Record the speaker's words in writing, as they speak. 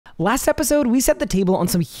Last episode, we set the table on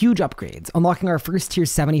some huge upgrades, unlocking our first tier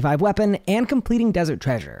 75 weapon and completing Desert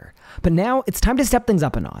Treasure. But now it's time to step things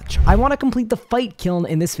up a notch. I want to complete the Fight Kiln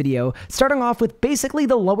in this video, starting off with basically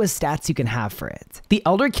the lowest stats you can have for it. The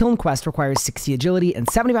Elder Kiln quest requires 60 agility and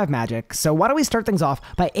 75 magic, so why don't we start things off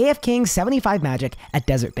by AFKing 75 magic at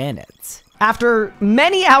Desert Bandits. After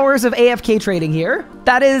many hours of AFK trading here,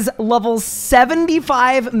 that is level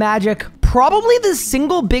 75 magic, probably the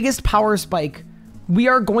single biggest power spike we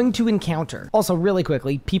are going to encounter. Also, really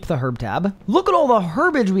quickly, peep the herb tab. Look at all the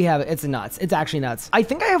herbage we have. It's nuts. It's actually nuts. I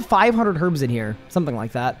think I have 500 herbs in here, something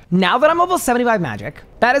like that. Now that I'm level 75 magic,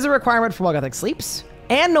 that is a requirement for Gothic Sleeps,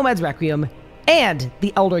 and Nomad's Requiem, and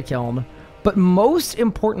the Elder Kiln. But most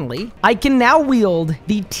importantly, I can now wield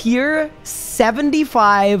the tier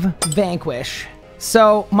 75 Vanquish.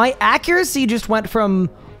 So my accuracy just went from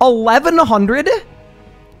 1100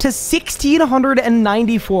 to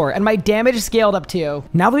 1694, and my damage scaled up too.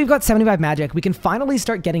 Now that we've got 75 magic, we can finally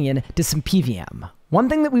start getting into some PVM. One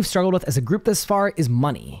thing that we've struggled with as a group this far is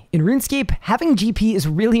money. In RuneScape, having GP is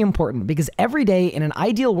really important because every day in an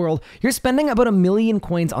ideal world, you're spending about 1 million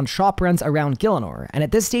coins on shop runs around Gillinor, and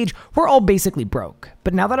at this stage, we're all basically broke.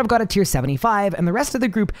 But now that I've got a tier 75 and the rest of the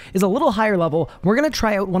group is a little higher level, we're gonna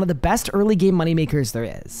try out one of the best early game moneymakers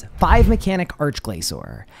there is, 5 mechanic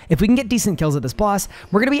Archglacior. If we can get decent kills at this boss,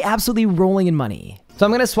 we're gonna be absolutely rolling in money. So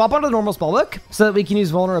I'm going to swap onto the normal spellbook so that we can use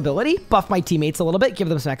vulnerability, buff my teammates a little bit, give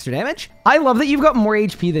them some extra damage. I love that you've got more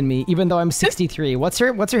HP than me, even though I'm 63. What's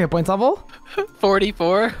your hit points level?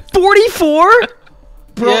 44. 44?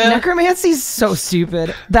 Bro, yeah. Necromancy's so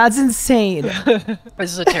stupid. That's insane.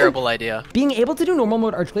 This is a terrible idea. Being able to do normal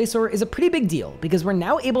mode Archglacior is a pretty big deal because we're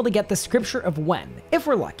now able to get the Scripture of When, if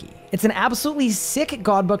we're lucky. It's an absolutely sick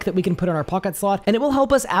godbook that we can put in our pocket slot, and it will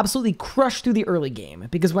help us absolutely crush through the early game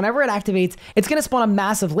because whenever it activates, it's going to spawn a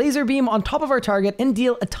massive laser beam on top of our target and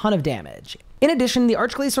deal a ton of damage. In addition, the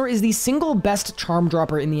Archglacior is the single best charm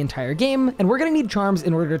dropper in the entire game, and we're going to need charms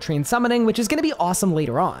in order to train summoning, which is going to be awesome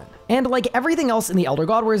later on. And like everything else in the Elder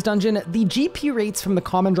God Wars dungeon, the GP rates from the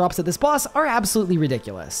common drops at this boss are absolutely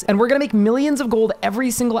ridiculous, and we're going to make millions of gold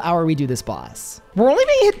every single hour we do this boss. We're only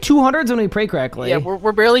going to hit 200s when we pray correctly. Yeah,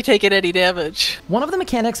 we're barely taking any damage. One of the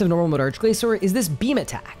mechanics of normal mode Archglacior is this beam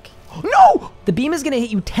attack. No! The beam is going to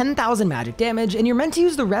hit you 10,000 magic damage, and you're meant to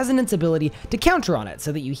use the resonance ability to counter on it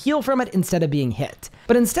so that you heal from it instead of being hit.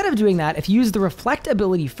 But instead of doing that, if you use the reflect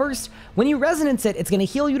ability first, when you resonance it, it's going to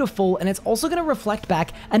heal you to full, and it's also going to reflect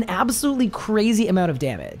back an absolutely crazy amount of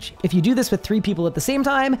damage. If you do this with 3 people at the same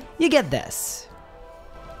time, you get this.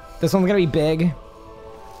 This one's going to be big.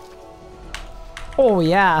 Oh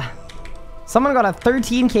yeah. Someone got a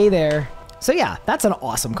 13k there. So yeah, that's an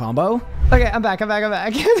awesome combo. Okay, I'm back.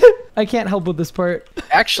 I can't help with this part.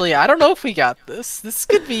 Actually, I don't know if we got this. This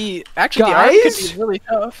could be, actually, Guys? the arc could be really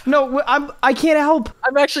tough. No, I can't help.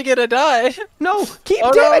 I'm actually gonna die. No, keep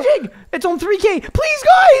Oh, damaging. No. It's on 3k. Please,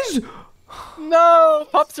 guys. No,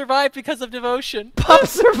 Pup survived because of devotion. Pup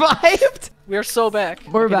survived. We're so back.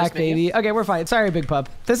 We're back, baby. Okay, we're fine. Sorry, Big Pup.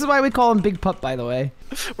 This is why we call him Big Pup, by the way.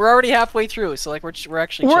 We're already halfway through, so like we're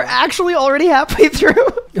actually We're chilling. actually already halfway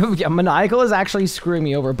through. Yeah, Maniacal is actually screwing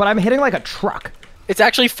me over, but I'm hitting like a truck. It's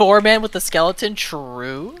actually 4-man with the skeleton.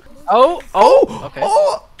 True. Oh. Okay.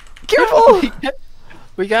 Oh, careful.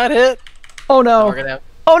 We got hit. Oh no. Oh, we're gonna have...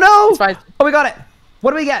 Oh no. It's fine. Oh, we got it.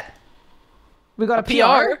 What do we get? We got a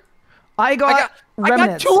PR. I got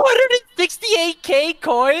remnants. I got 268k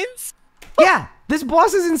coins. Yeah, this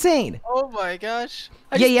boss is insane. Oh my gosh.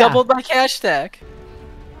 I just doubled my cash stack.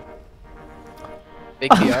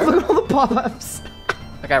 Big PR. Look at all the pop-ups.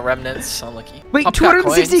 I got remnants. Unlucky. Wait,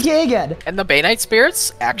 260k again. And the Baynite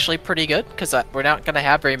Spirits, actually pretty good, because we're not going to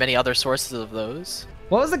have very many other sources of those.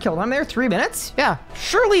 What was the kill time there? 3 minutes? Yeah.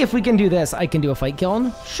 Surely if we can do this, I can do a Fight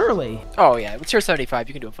Kiln. Surely. Oh yeah, with tier 75,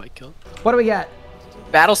 you can do a Fight Kiln. What do we get?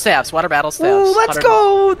 Battle Staffs, Water Battle Staffs. Ooh, let's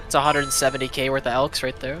go! It's 170k worth of elks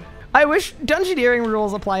right there. I wish dungeoneering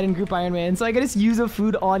rules applied in Group Ironman so I could just use a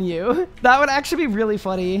food on you. That would actually be really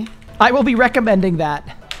funny. I will be recommending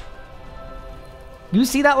that. You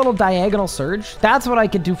see that little diagonal surge? That's what I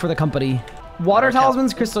could do for the company. Water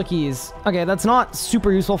Talismans, Crystal Keys. Okay, that's not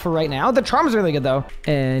super useful for right now. The charm's really good though.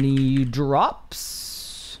 Any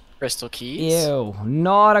drops? Crystal Keys. Ew,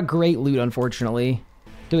 not a great loot, unfortunately.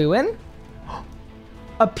 Do we win?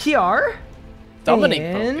 A PR? Summoning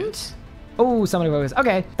and... focus. Oh, summoning focus.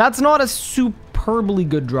 Okay, that's not a superbly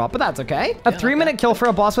good drop, but that's okay. A 3-minute kill for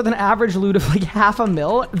a boss with an average loot of like 500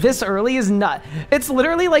 mil this early is nut. It's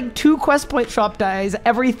literally like 2 quest point shop dies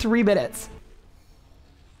every 3 minutes.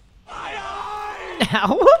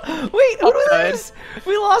 Ow. Wait, who was this?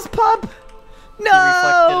 We lost Pup.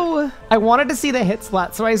 No! I wanted to see the hit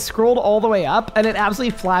slot, so I scrolled all the way up, and it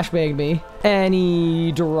absolutely flashbanged me.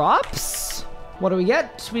 Any drops? What do we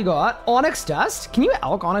get? We got Onyx Dust. Can you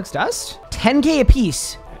alch Onyx Dust? 10k a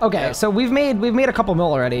piece. Okay, yeah. So we've made a couple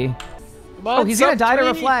mil already. Oh, he's gonna die to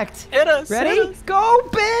reflect. Hit us. Ready? Hit us. Go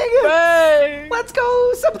big! Bang. Let's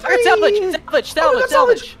go! Sub 3!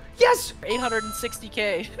 Salvage. Yes!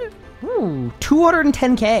 860k. Ooh,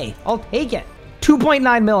 210k. I'll take it.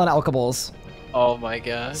 2.9 mil in alchables. Oh my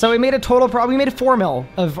gosh. So we made a total, we made 4 mil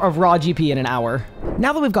of raw GP in an hour.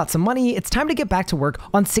 Now that we've got some money, it's time to get back to work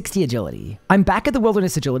on 60 agility. I'm back at the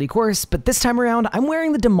Wilderness Agility course, but this time around, I'm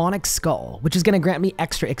wearing the Demonic Skull, which is going to grant me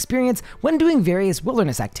extra experience when doing various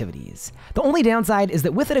wilderness activities. The only downside is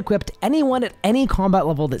that with it equipped, anyone at any combat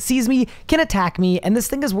level that sees me can attack me, and this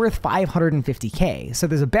thing is worth 550k, so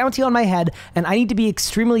there's a bounty on my head, and I need to be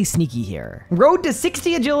extremely sneaky here. Road to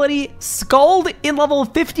 60 agility, Skulled in level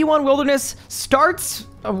 51 Wilderness, starts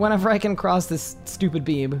whenever I can cross this stupid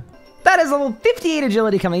beam. That is level 58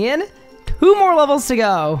 agility coming in. 2 more levels to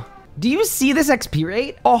go. Do you see this XP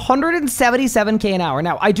rate? 177k an hour.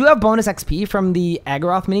 Now, I do have bonus XP from the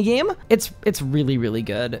Agaroth minigame. It's really, really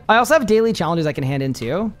good. I also have daily challenges I can hand in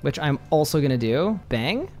too, which I'm also gonna do.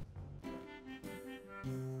 Bang.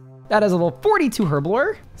 That is level 42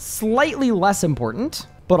 Herblore. Slightly less important,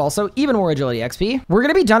 but also even more agility XP. We're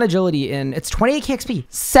gonna be done agility in, it's 28k XP,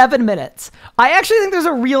 7 minutes. I actually think there's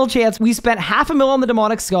a real chance we spent 500,000 on the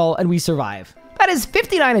Demonic Skull and we survive. That is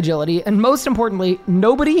 59 agility, and most importantly,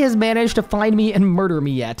 nobody has managed to find me and murder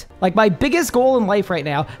me yet. Like my biggest goal in life right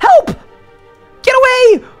now. Help! Get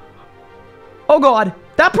away! Oh God,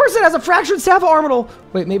 that person has a fractured staff orbital.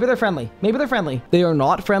 Wait, maybe they're friendly. Maybe they're friendly. They are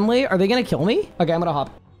not friendly. Are they gonna kill me? Okay, I'm gonna hop.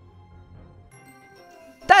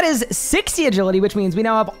 That is 60 agility, which means we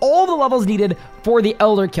now have all the levels needed for the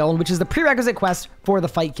Elder Kiln, which is the prerequisite quest for the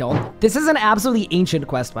Fight Kiln. This is an absolutely ancient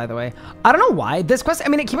quest, by the way. I don't know why. This quest, I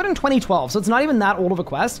mean, it came out in 2012, so it's not even that old of a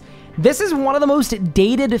quest. This is one of the most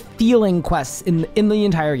dated feeling quests in the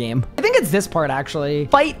entire game. I think it's this part, actually.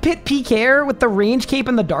 Fight Pit PKer with the range cape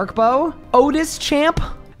and the dark bow. Otis Champ.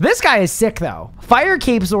 This guy is sick, though. Fire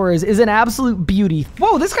Cape Swords is an absolute beauty.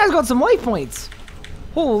 Whoa, this guy's got some life points.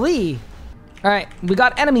 Holy. All right, we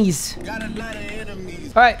got enemies. Got a lot of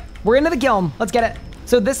enemies. All right, we're into the kiln. Let's get it.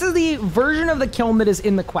 So this is the version of the kiln that is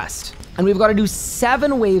in the quest. And we've got to do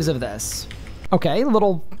 7 waves of this. Okay,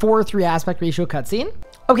 little 4:3 aspect ratio cutscene.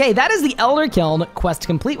 Okay, that is the Elder Kiln quest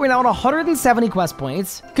complete. We're now on 170 quest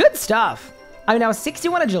points. Good stuff. I'm now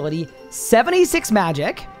 61 agility, 76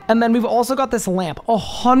 magic. And then we've also got this lamp,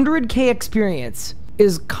 100k experience.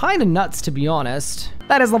 Is kind of nuts, to be honest.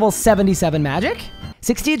 That is level 77 magic.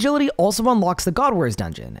 60 agility also unlocks the God Wars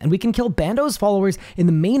dungeon, and we can kill Bando's followers in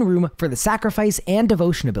the main room for the sacrifice and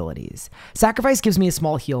devotion abilities. Sacrifice gives me a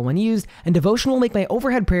small heal when used, and devotion will make my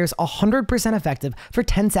overhead prayers 100% effective for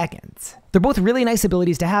 10 seconds. They're both really nice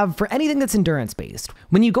abilities to have for anything that's endurance based.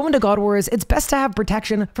 When you go into God Wars, it's best to have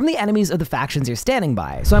protection from the enemies of the factions you're standing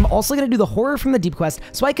by, so I'm also going to do the Horror from the Deep quest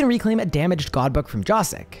so I can reclaim a damaged God book from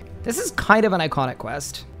Jagex. This is kind of an iconic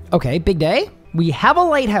quest. Okay, big day. We have a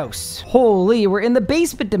lighthouse. Holy, we're in the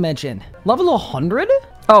basement dimension. Level 100?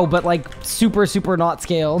 Oh, but like super, super not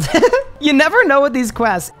scaled. You never know with these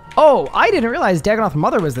quests. Oh, I didn't realize Dagonoth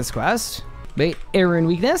Mother was this quest. Wait, error and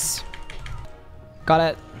weakness. Got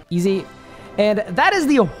it, easy. And that is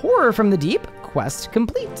the Horror from the Deep quest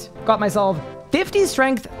complete. Got myself 50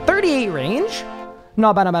 strength, 38 range.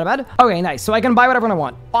 Not bad, not bad, not bad. Okay, nice. So I can buy whatever I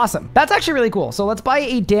want. Awesome. That's actually really cool. So let's buy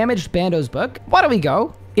a damaged Bando's book. Why don't we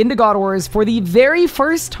go into God Wars for the very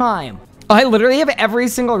first time? I literally have every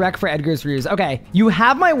single rec for Edgar's Ruse. Okay, you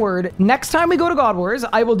have my word. Next time we go to God Wars,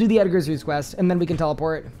 I will do the Edgar's Ruse quest and then we can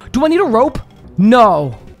teleport. Do I need a rope?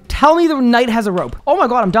 No. Tell me the knight has a rope. Oh my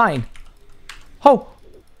God, I'm dying. Oh,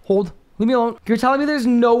 hold, leave me alone. You're telling me there's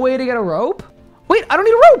no way to get a rope? Wait, I don't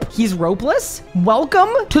need a rope. He's ropeless. Welcome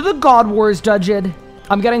to the God Wars dungeon.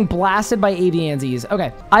 I'm getting blasted by Aviansies.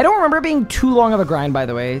 Okay, I don't remember it being too long of a grind, by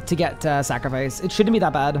the way, to get sacrifice. It shouldn't be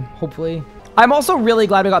that bad, hopefully. I'm also really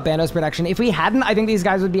glad we got Bando's protection. If we hadn't, I think these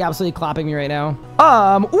guys would be absolutely clapping me right now.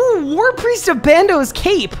 Ooh, War Priest of Bando's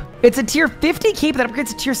cape. It's a tier 50 cape that upgrades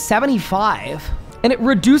to tier 75. And it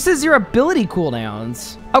reduces your ability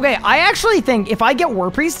cooldowns. Okay, I actually think if I get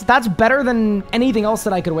War Priest, that's better than anything else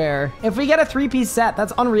that I could wear. If we get a 3-piece set,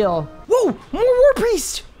 that's unreal. Whoa, more War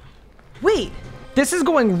Priest. Wait, this is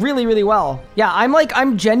going really, really well. Yeah,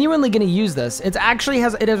 I'm genuinely gonna use this. It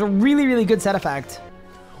has a really, really good set effect.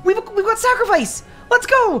 We've got sacrifice. Let's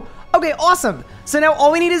go. Okay, awesome. So now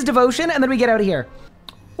all we need is devotion and then we get out of here.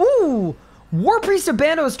 Ooh, War Priest of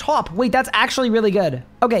Bando's top. Wait, that's actually really good.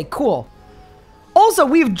 Okay, cool. Also,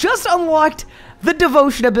 we've just unlocked The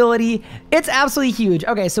devotion ability, it's absolutely huge.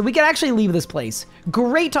 Okay, so we can actually leave this place.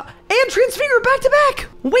 Great and transfigure back to back.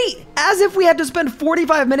 Wait, as if we had to spend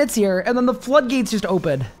 45 minutes here and then the floodgates just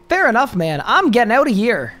opened. Fair enough, man. I'm getting out of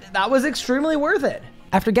here. That was extremely worth it.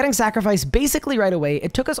 After getting sacrificed basically right away,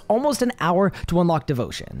 it took us almost an hour to unlock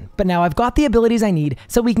devotion. But now I've got the abilities I need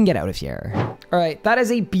so we can get out of here. All right, that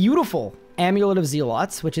is a beautiful Amulet of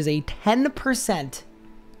Zealots, which is a 10%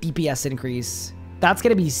 DPS increase. That's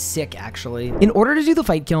gonna be sick, actually. In order to do the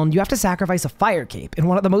Fight Kiln, you have to sacrifice a fire cape in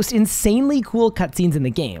one of the most insanely cool cutscenes in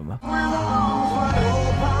the game.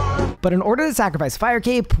 But in order to sacrifice fire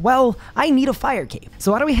cape, well, I need a fire cape.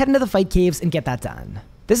 So why don't we head into the fight caves and get that done?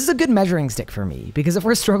 This is a good measuring stick for me, because if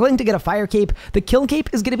we're struggling to get a fire cape, the kiln cape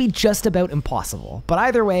is gonna be just about impossible. But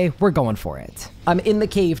either way, we're going for it. I'm in the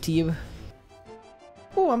cave, team.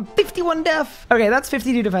 Oh, I'm 51 def. Okay, that's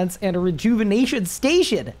 52 defense and a rejuvenation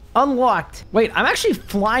station unlocked. Wait, I'm actually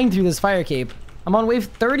flying through this fire cape. I'm on wave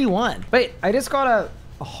 31. Wait, I just got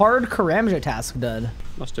a hard Karamja task done.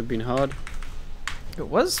 Must have been hard. It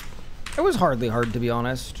was hardly hard, to be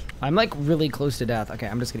honest. I'm like really close to death. Okay,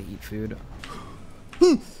 I'm just gonna eat food.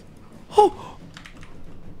 Oh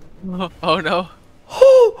no.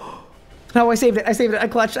 No, I saved it. I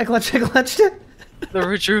clutched it. The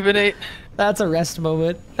rejuvenate. That's a rest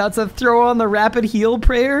moment. That's a throw on the rapid heal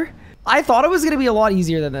prayer. I thought it was gonna be a lot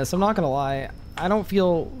easier than this. I'm not gonna lie. I don't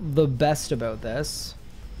feel the best about this.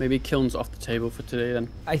 Maybe Kiln's off the table for today then.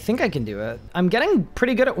 I think I can do it. I'm getting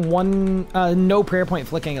pretty good at no prayer point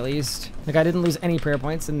flicking at least. Like I didn't lose any prayer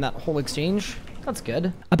points in that whole exchange. That's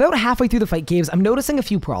good. About halfway through the fight caves, I'm noticing a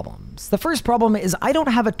few problems. The first problem is I don't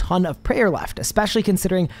have a ton of prayer left, especially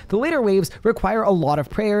considering the later waves require a lot of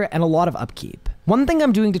prayer and a lot of upkeep. One thing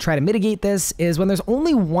I'm doing to try to mitigate this is when there's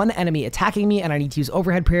only one enemy attacking me and I need to use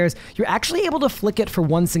overhead prayers, you're actually able to flick it for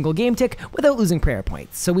one single game tick without losing prayer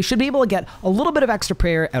points. So we should be able to get a little bit of extra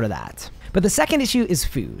prayer out of that. But the second issue is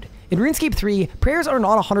food. In RuneScape 3, prayers are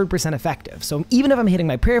not 100% effective, so even if I'm hitting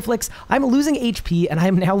my prayer flicks, I'm losing HP and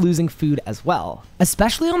I'm now losing food as well.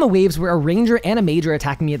 Especially on the waves where a ranger and a mage are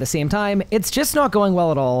attacking me at the same time, it's just not going well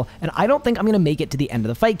at all, and I don't think I'm gonna make it to the end of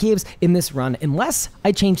the fight caves in this run unless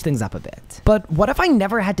I change things up a bit. But what if I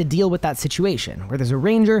never had to deal with that situation, where there's a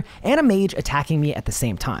ranger and a mage attacking me at the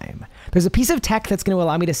same time? There's a piece of tech that's gonna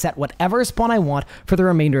allow me to set whatever spawn I want for the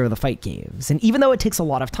remainder of the fight caves, and even though it takes a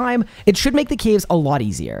lot of time, it should make the caves a lot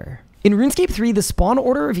easier. In RuneScape 3, the spawn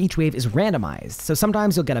order of each wave is randomized, so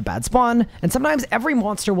sometimes you'll get a bad spawn, and sometimes every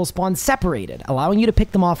monster will spawn separated, allowing you to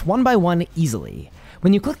pick them off one by one easily.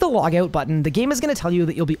 When you click the logout button, the game is going to tell you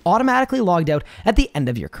that you'll be automatically logged out at the end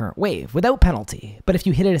of your current wave, without penalty. But if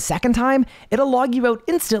you hit it a second time, it'll log you out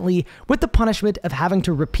instantly with the punishment of having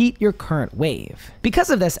to repeat your current wave. Because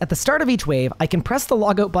of this, at the start of each wave, I can press the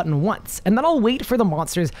logout button once, and then I'll wait for the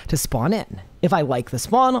monsters to spawn in. If I like the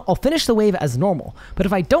spawn, I'll finish the wave as normal, but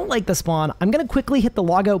if I don't like the spawn, I'm going to quickly hit the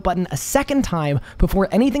logout button a second time before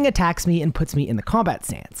anything attacks me and puts me in the combat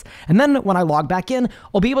stance. And then when I log back in,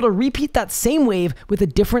 I'll be able to repeat that same wave with a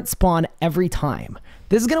different spawn every time.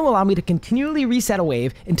 This is going to allow me to continually reset a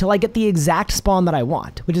wave until I get the exact spawn that I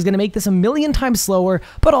want, which is going to make this a million times slower,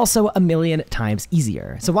 but also a million times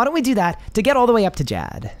easier. So why don't we do that to get all the way up to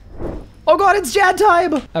Jad? Oh god, it's Jad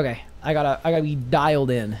time! Okay. I gotta be dialed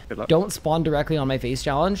in. Don't spawn directly on my face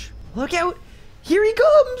challenge. Look out! Here he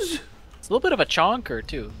comes! It's a little bit of a chonker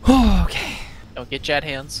too. Oh, okay. Don't get Jad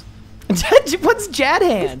hands. What's Jad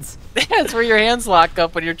hands? That's where your hands lock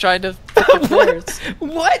up when you're trying to pick your players.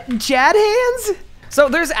 What? Jad hands? So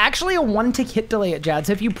there's actually a 1-tick hit delay at Jad.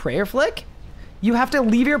 So if you prayer flick, you have to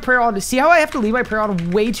leave your prayer on. See how I have to leave my prayer on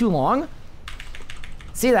way too long?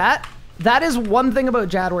 See that? That is one thing about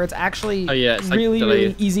Jad where it's actually it's like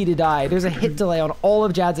really easy to die. There's a hit delay on all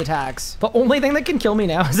of Jad's attacks. The only thing that can kill me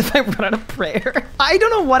now is if I run out of prayer. I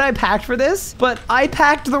don't know what I packed for this, but I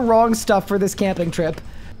packed the wrong stuff for this camping trip.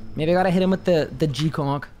 Maybe I gotta hit him with the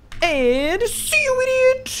G-conk. And see you,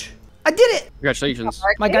 idiot! I did it! Congratulations.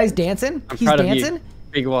 My guy's dancing. He's proud of dancing. you.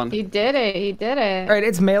 Big one. He did it. He did it. All right,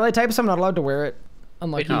 it's melee type, so I'm not allowed to wear it.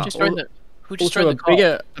 Unlike Wait, who just joined the? Who just joined the call?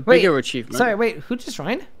 A bigger achievement. Sorry, wait, who just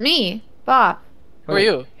joined? Me. Bob. Who are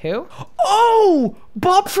you? Who? Oh!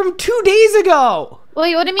 Bob from 2 days ago!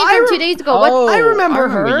 Wait, what do you mean from 2 days ago? Oh, What? I remember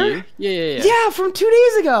her. You. Yeah. Yeah, from 2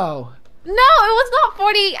 days ago. No, it was not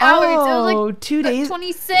 48 hours. It was like 2 days.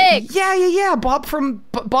 26. Yeah. Bob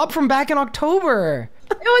from back in October.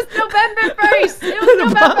 It was November 1st. It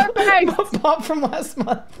was November 1st. Bob from last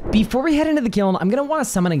month. Before we head into the kiln, I'm gonna want a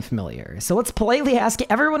summoning familiar. So let's politely ask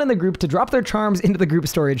everyone in the group to drop their charms into the group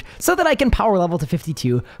storage so that I can power level to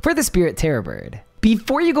 52 for the Spirit Terror Bird.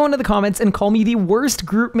 Before you go into the comments and call me the worst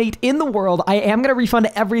group mate in the world, I am going to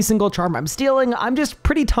refund every single charm I'm stealing. I'm just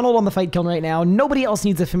pretty tunneled on the Fight Kiln right now. Nobody else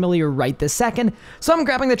needs a familiar right this second. So I'm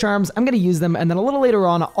grabbing the charms, I'm going to use them, and then a little later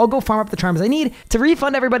on, I'll go farm up the charms I need to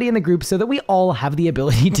refund everybody in the group so that we all have the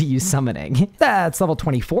ability to use summoning. That's level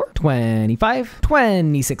 24, 25,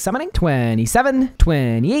 26 summoning, 27,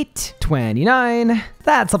 28, 29.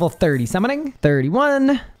 That's level 30 summoning,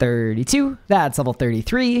 31, 32. That's level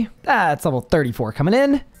 33. That's level 34 coming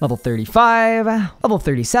in, level 35, level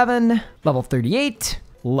 37, level 38,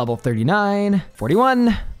 level 39,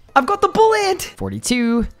 41. I've got the bullet!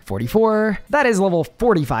 42, 44. That is level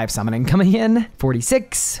 45 summoning coming in,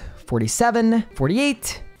 46, 47,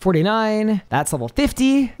 48, 49. That's level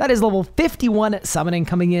 50. That is level 51 summoning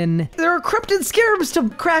coming in. There are cryptid scarabs to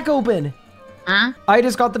crack open. Huh? I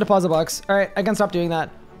just got the deposit box. All right, I can stop doing that.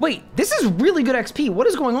 Wait, this is really good XP. What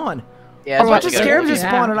is going on? Yeah, A bunch of scarabs just Yeah.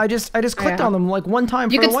 spawned, and I just clicked on them like one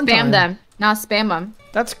time You for can one spam time. them. Now spam them.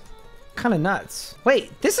 That's kind of nuts.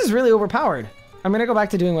 Wait, this is really overpowered. I'm gonna go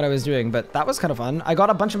back to doing what I was doing, but that was kind of fun. I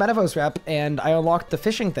got a bunch of Metaphos rep, and I unlocked the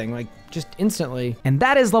fishing thing, like, just instantly. And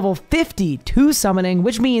that is level 52 summoning,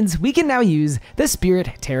 which means we can now use the Spirit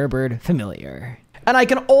Terrorbird Familiar. And I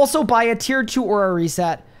can also buy a tier 2 aura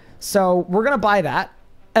reset, so we're gonna buy that.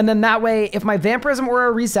 And then that way, if my Vampirism aura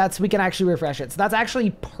resets, we can actually refresh it. So that's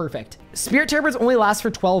actually perfect. Spirit Terrorbirds only last for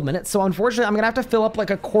 12 minutes. So unfortunately, I'm gonna have to fill up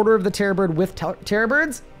like a quarter of the Terrorbird with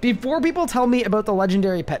Terrorbirds. Before people tell me about the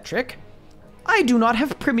legendary pet trick, I do not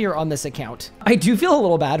have Premier on this account. I do feel a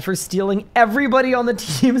little bad for stealing everybody on the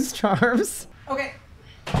team's charms. Okay,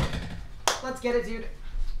 let's get it, dude.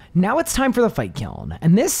 Now it's time for the Fight Kiln,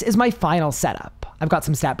 and this is my final setup. I've got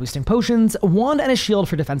some stat boosting potions, a wand and a shield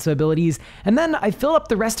for defensive abilities, and then I fill up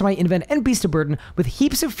the rest of my invent and beast of burden with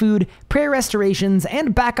heaps of food, prayer restorations,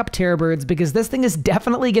 and backup terrorbirds because this thing is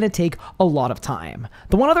definitely going to take a lot of time.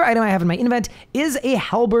 The one other item I have in my invent is a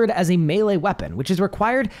halberd as a melee weapon, which is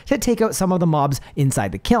required to take out some of the mobs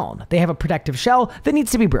inside the kiln. They have a protective shell that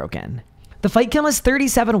needs to be broken. The Fight Kiln has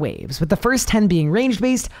 37 waves, with the first 10 being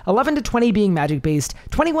ranged-based, 11 to 20 being magic-based,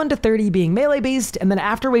 21 to 30 being melee-based, and then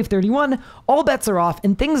after wave 31, all bets are off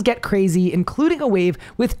and things get crazy, including a wave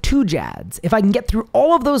with 2 Jads. If I can get through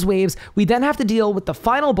all of those waves, we then have to deal with the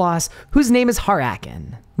final boss, whose name is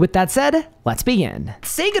Harakin. With that said, let's begin.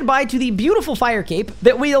 Say goodbye to the beautiful fire cape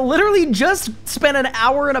that we literally just spent an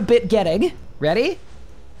hour and a bit getting. Ready?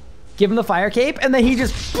 Give him the fire cape, and then he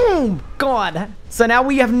just, boom, gone. So now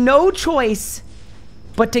we have no choice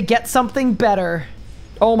but to get something better.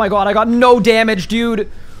 Oh my god, I got no damage, dude.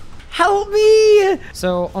 Help me!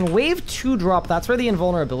 So on wave 2 drop, that's where the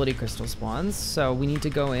invulnerability crystal spawns. So we need to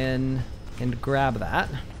go in and grab that.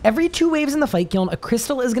 Every 2 waves in the Fight Kiln, a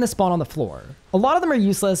crystal is gonna spawn on the floor. A lot of them are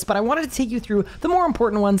useless, but I wanted to take you through the more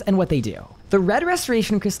important ones and what they do. The red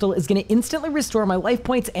restoration crystal is gonna instantly restore my life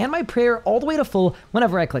points and my prayer all the way to full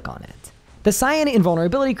whenever I click on it. The cyan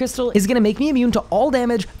invulnerability crystal is gonna make me immune to all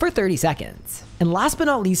damage for 30 seconds. And last but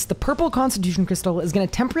not least, the purple constitution crystal is gonna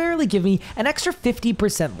temporarily give me an extra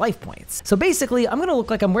 50% life points. So basically, I'm gonna look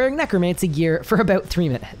like I'm wearing necromancy gear for about 3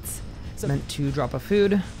 minutes. So meant to drop a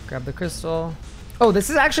food, grab the crystal. Oh, this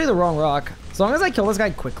is actually the wrong rock. As long as I kill this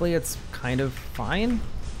guy quickly, it's kind of fine.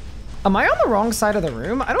 Am I on the wrong side of the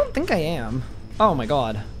room? I don't think I am. Oh my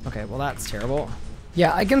god. Okay, well that's terrible.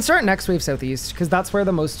 Yeah, I can start next wave southeast, because that's where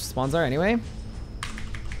the most spawns are anyway.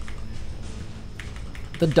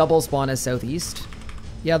 The double spawn is southeast.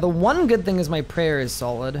 Yeah, the one good thing is my prayer is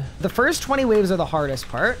solid. The first 20 waves are the hardest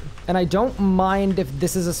part, and I don't mind if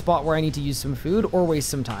this is a spot where I need to use some food or waste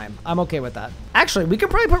some time. I'm okay with that. Actually, we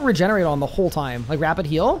could probably put regenerate on the whole time, like rapid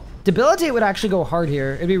heal. Debilitate would actually go hard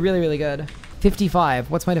here. It'd be really, really good.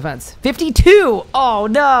 55, what's my defense? 52, oh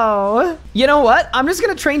no. You know what? I'm just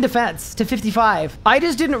gonna train defense to 55. I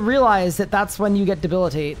just didn't realize that that's when you get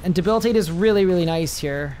debilitate, and debilitate is really, really nice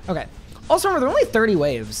here. Okay. Also remember, there are only 30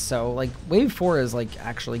 waves, so like wave 4 is like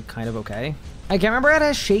actually kind of okay. I can't remember how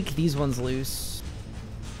to shake these ones loose.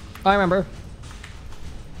 Oh, I remember.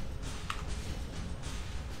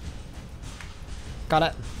 Got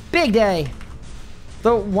it. Big day.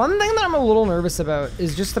 The one thing that I'm a little nervous about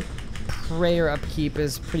is just the prayer upkeep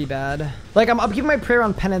is pretty bad. Like I'm upkeeping my prayer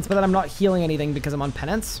on penance, but then I'm not healing anything because I'm on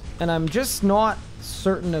penance, and I'm just not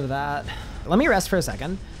certain of that. Let me rest for a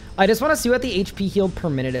second. I just want to see what the HP healed per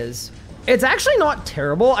minute is. It's actually not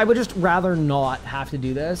terrible. I would just rather not have to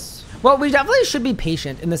do this. Well, we definitely should be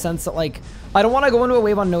patient in the sense that like, I don't want to go into a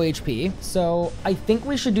wave on no HP. So I think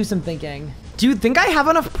we should do some thinking. Do you think I have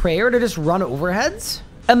enough prayer to just run overheads?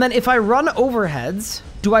 And then if I run overheads,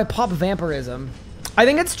 do I pop vampirism? I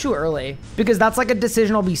think it's too early because that's like a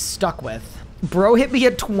decision I'll be stuck with. Bro hit me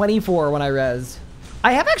at 24 when I res.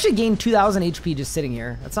 I have actually gained 2,000 HP just sitting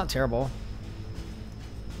here. That's not terrible.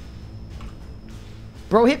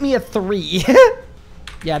 Bro hit me a 3.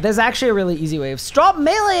 Yeah, this is actually a really easy wave. Stop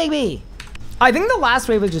meleeing me! I think the last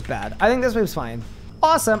wave was just bad. I think this wave's fine.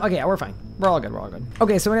 Awesome. Okay, yeah, we're fine. We're all good. We're all good.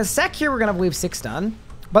 Okay, so in a sec here, we're gonna have wave 6 done.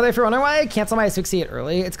 But if you're wondering why I cancel my asphyxiate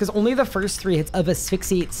early, it's because only the first 3 hits of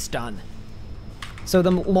asphyxiate stun. So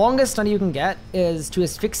the longest stun you can get is to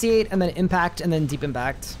asphyxiate and then impact and then deep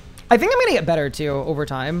impact. I think I'm gonna get better too over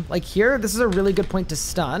time. Like here, this is a really good point to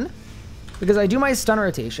stun because I do my stun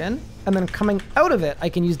rotation and then coming out of it, I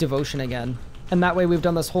can use devotion again. And that way we've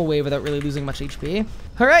done this whole wave without really losing much HP.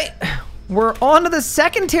 All right, we're on to the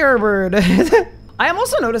second Terror Bird. I am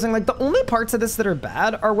also noticing like the only parts of this that are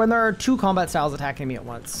bad are when there are 2 combat styles attacking me at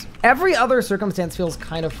once. Every other circumstance feels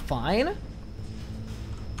kind of fine.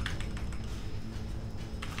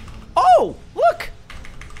 Oh, look!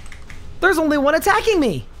 There's only 1 attacking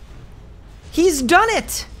me. He's done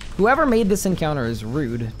it. Whoever made this encounter is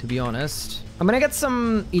rude, to be honest. I'm gonna get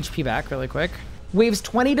some HP back really quick. Waves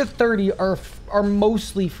 20 to 30 are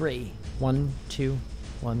mostly free. 1, 2,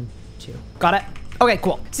 1, 2. Got it. Okay,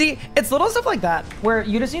 cool. See, it's little stuff like that where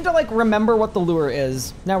you just need to like remember what the lure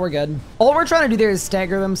is. Now we're good. All we're trying to do there is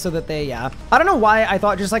stagger them so that they, yeah. I don't know why I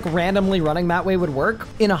thought just like randomly running that way would work.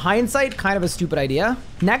 In hindsight, kind of a stupid idea.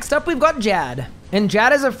 Next up, we've got Jad. And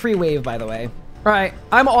Jad is a free wave, by the way. All right,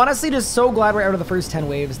 I'm honestly just so glad we're out of the first 10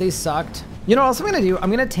 waves. They sucked. You know what else I'm gonna do?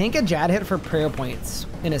 I'm gonna tank a Jad hit for prayer points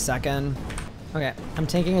in a second. Okay, I'm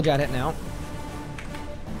tanking a Jad hit now.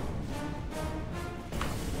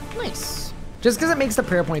 Nice. Just because it makes the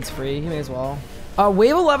prayer points free, you may as well.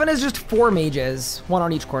 Wave 11 is just 4 mages, 1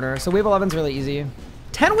 on each corner. So wave 11 is really easy.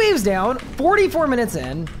 10 waves down, 44 minutes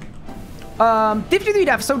in. 53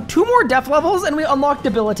 death, so 2 more death levels and we unlock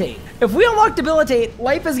Debilitate. If we unlock Debilitate,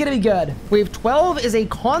 life is gonna be good. Wave 12 is a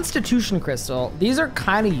Constitution Crystal. These are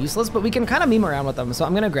kind of useless, but we can kind of meme around with them. So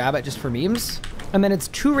I'm gonna grab it just for memes. And then it's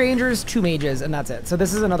 2 rangers, 2 mages, and that's it. So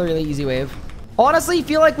this is another really easy wave. Honestly,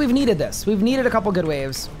 feel like we've needed this. We've needed a couple good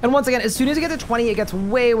waves. And once again, as soon as you get to 20, it gets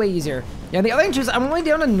way, way easier. Yeah, the other thing too is I'm only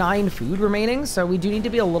down to 9 food remaining, so we do need to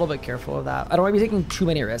be a little bit careful of that. I don't want to be taking too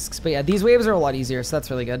many risks, but yeah, these waves are a lot easier, so that's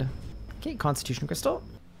really good. Okay, Constitution Crystal.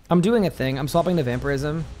 I'm doing a thing. I'm swapping to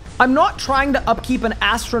Vampirism. I'm not trying to upkeep an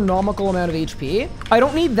astronomical amount of HP. I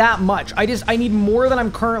don't need that much. I need more than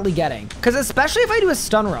I'm currently getting. Because especially if I do a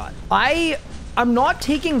stun rod, I'm not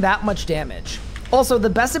taking that much damage. Also, the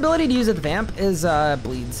best ability to use with Vamp is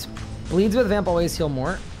Bleeds. Bleeds with Vamp always heal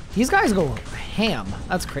more. These guys go ham.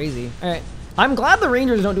 That's crazy. All right. I'm glad the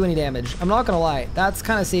Rangers don't do any damage. I'm not gonna lie. That's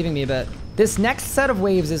kind of saving me a bit. This next set of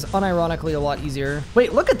waves is unironically a lot easier.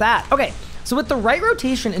 Wait, look at that. Okay, so with the right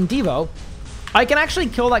rotation in Devo, I can actually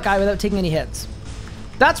kill that guy without taking any hits.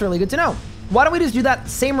 That's really good to know. Why don't we just do that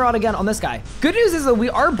same rod again on this guy? Good news is that we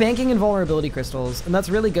are banking invulnerability crystals, and that's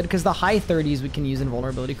really good because the high 30s we can use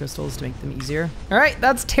invulnerability crystals to make them easier. All right,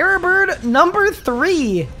 that's Terror Bird number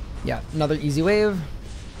 3. Yeah, another easy wave.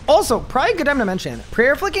 Also, probably a good time to mention,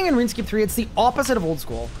 Prayer Flicking in RuneScape 3, it's the opposite of Old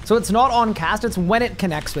School. So it's not on cast, it's when it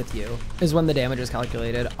connects with you, is when the damage is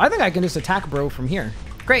calculated. I think I can just attack bro from here.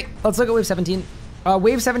 Great, let's look at wave 17.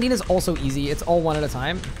 Wave 17 is also easy, it's all 1 at a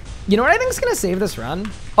time. You know what I think is gonna save this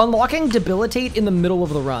run? Unlocking Debilitate in the middle of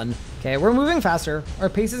the run. Okay, we're moving faster. Our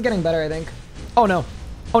pace is getting better, I think. Oh no,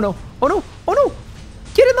 oh no, oh no, oh no!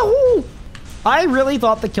 Get in the hole! I really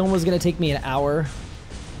thought the kiln was gonna take me an hour.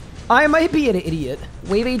 I might be an idiot.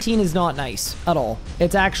 Wave 18 is not nice at all.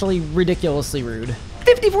 It's actually ridiculously rude.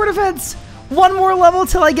 54 defense! 1 more level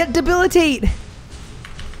till I get Debilitate!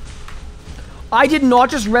 I did not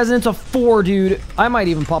just resonance of 4, dude. I might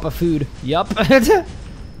even pop a food. Yup.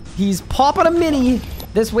 He's popping a mini.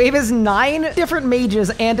 This wave is 9 different mages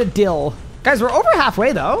and a dill. Guys, we're over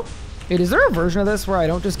halfway though. Wait, is there a version of this where I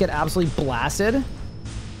don't just get absolutely blasted?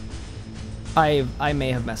 I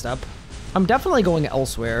may have messed up. I'm definitely going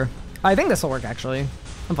elsewhere. I think this will work actually.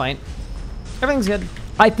 I'm fine. Everything's good.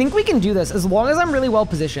 I think we can do this as long as I'm really well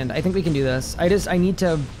positioned. I think we can do this. I need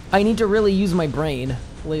to really use my brain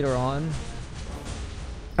later on.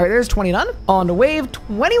 All right, there's 20 done. On to wave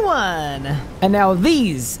 21. And now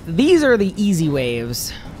these are the easy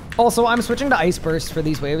waves. Also, I'm switching to Ice Burst for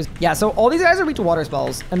these waves. Yeah, so all these guys are weak to water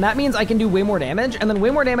spells, and that means I can do way more damage, and then way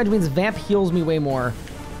more damage means Vamp heals me way more.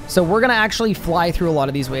 So we're gonna actually fly through a lot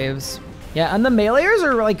of these waves. Yeah, and the meleeers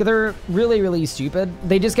are like, they're really, really stupid.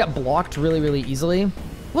 They just get blocked really, really easily.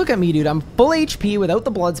 Look at me, dude. I'm full HP without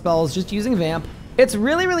the blood spells, just using Vamp. It's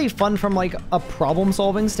really, really fun from like a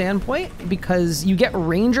problem-solving standpoint because you get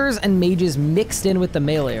rangers and mages mixed in with the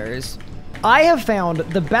meleeers. I have found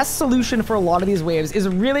the best solution for a lot of these waves is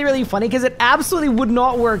really, really funny because it absolutely would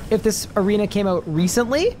not work if this arena came out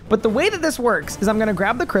recently. But the way that this works is I'm going to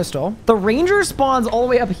grab the crystal. The ranger spawns all the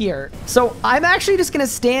way up here. So I'm actually just going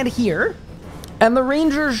to stand here and the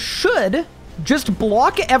ranger should just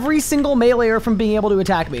block every single meleeer from being able to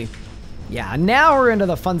attack me. Yeah, now we're into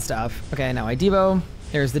the fun stuff. Okay, now I devo.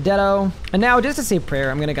 There's the deado. And now just to save prayer,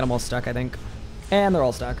 I'm going to get them all stuck, I think. And they're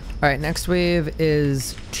all stuck. All right, next wave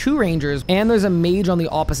is 2 rangers and there's a mage on the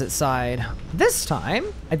opposite side. This time,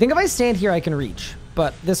 I think if I stand here, I can reach,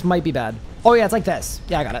 but this might be bad. Oh yeah, it's like this.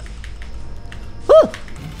 Yeah, I got it. Woo!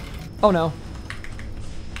 Oh no.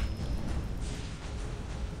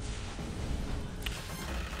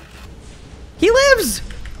 He lives!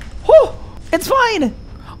 Whew! It's fine!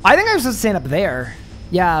 I think I'm supposed to stand up there.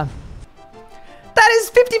 Yeah. That is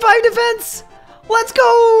 55 defense! Let's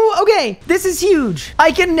go! Okay, this is huge.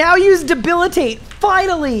 I can now use debilitate,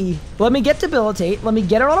 finally. Let me get debilitate, let me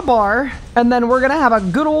get it on a bar, and then we're gonna have a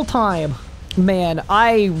good old time. Man,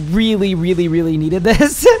 I really, really, really needed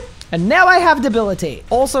this. And now I have debilitate,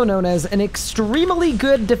 also known as an extremely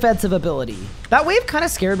good defensive ability. That wave kind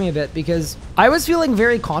of scared me a bit because I was feeling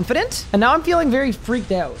very confident, and now I'm feeling very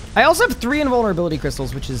freaked out. I also have 3 invulnerability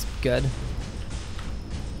crystals, which is good.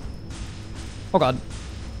 Oh God,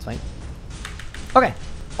 it's fine. Okay,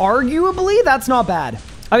 arguably that's not bad.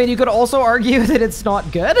 I mean, you could also argue that it's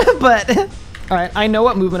not good, but all right, I know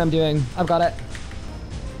what movement I'm doing. I've got it.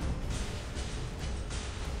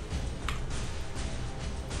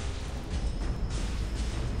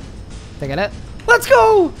 Did I get it? Let's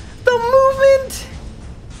go! The movement!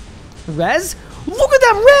 Res? Look at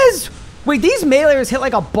that res! Wait, these meleeers hit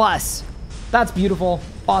like a bus. That's beautiful.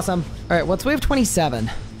 Awesome. All right, what's wave 27?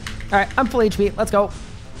 All right, I'm full HP. Let's go.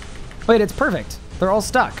 Wait, it's perfect. They're all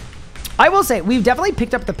stuck. I will say, we've definitely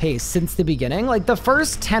picked up the pace since the beginning. Like, the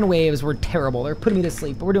first 10 waves were terrible. They're putting me to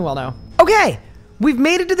sleep, but we're doing well now. Okay, we've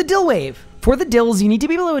made it to the dill wave. For the dills, you need to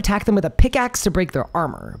be able to attack them with a pickaxe to break their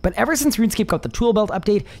armor. But ever since RuneScape got the tool belt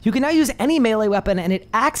update, you can now use any melee weapon and it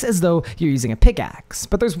acts as though you're using a pickaxe.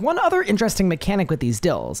 But there's one other interesting mechanic with these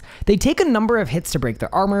dills. They take a number of hits to break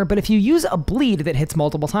their armor, but if you use a bleed that hits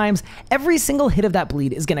multiple times, every single hit of that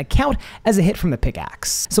bleed is gonna count as a hit from the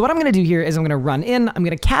pickaxe. So what I'm gonna do here is I'm gonna run in, I'm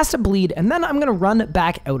gonna cast a bleed, and then I'm gonna run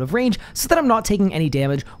back out of range so that I'm not taking any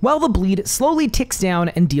damage while the bleed slowly ticks down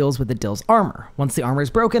and deals with the dill's armor. Once the armor is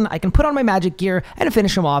broken, I can put on my magic gear and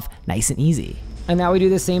finish him off nice and easy. And now we do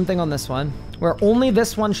the same thing on this one, where only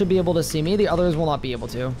this one should be able to see me, the others will not be able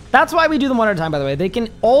to. That's why we do them one at a time, by the way. They can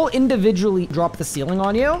all individually drop the ceiling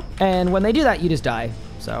on you, and when they do that, you just die.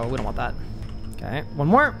 So we don't want that. Okay, one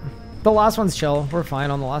more. The last one's chill. We're fine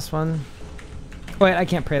on the last one. Wait, I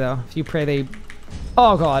can't pray though. If you pray, they...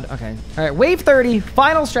 Oh God, okay. All right, wave 30,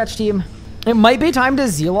 final stretch team. It might be time to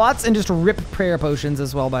zealots and just rip prayer potions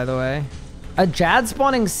as well, by the way. A Jad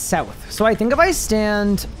spawning south. So I think if I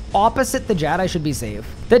stand opposite the Jad, I should be safe.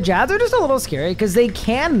 The Jads are just a little scary because they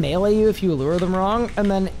can melee you if you lure them wrong.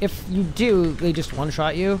 And then if you do, they just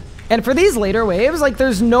one-shot you. And for these later waves, like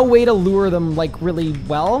there's no way to lure them like really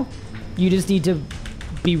well. You just need to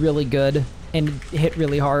be really good and hit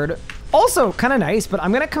really hard. Also kind of nice, but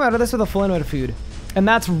I'm going to come out of this with a full inventory of food. And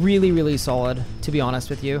that's really, really solid, to be honest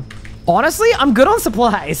with you. Honestly, I'm good on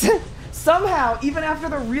supplies. Somehow, even after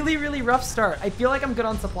the really, really rough start, I feel like I'm good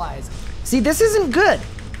on supplies. See, this isn't good.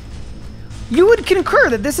 You would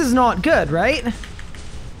concur that this is not good, right?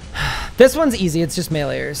 This one's easy. It's just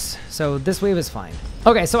meleeers. So this wave is fine.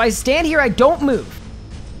 Okay, so I stand here. I don't move.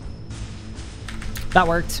 That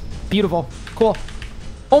worked. Beautiful. Cool.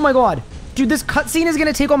 Oh my God. Dude, this cutscene is going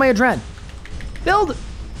to take all my adrenaline. Build.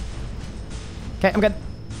 Okay, I'm good.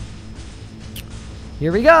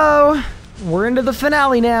 Here we go. We're into the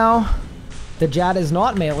finale now. The Jad is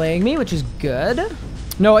not meleeing me, which is good.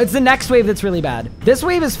 No, it's the next wave that's really bad. This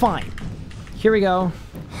wave is fine. Here we go.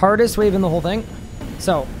 Hardest wave in the whole thing.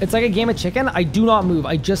 So, it's like a game of chicken. I do not move.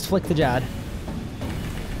 I just flick the Jad.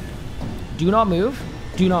 Do not move.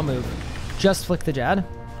 Do not move. Just flick the Jad.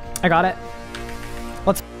 I got it.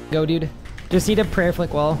 Let's go, dude. Just need to prayer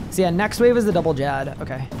flick well. So yeah, next wave is the double Jad.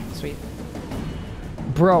 Okay, sweet.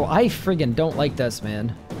 Bro, I friggin' don't like this,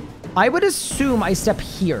 man. I would assume I step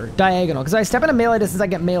here, diagonal, because I step in a melee distance, I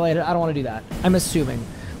get meleeed. I don't want to do that. I'm assuming.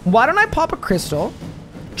 Why don't I pop a crystal?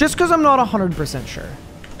 Just because I'm not 100% sure.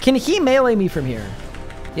 Can he melee me from here?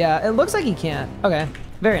 Yeah, it looks like he can't. Okay,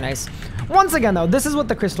 very nice. Once again, though, this is what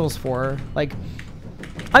the crystal's for. Like,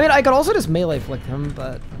 I mean, I could also just melee flick him,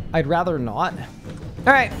 but I'd rather not.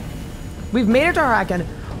 All right, we've made it to Harakan.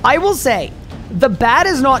 I will say, the bad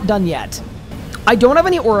is not done yet. I don't have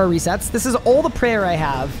any aura resets. This is all the prayer I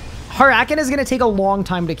have. Harakan is going to take a long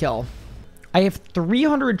time to kill. I have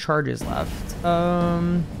 300 charges left.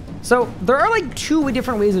 So there are like 2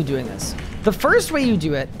 different ways of doing this. The first way you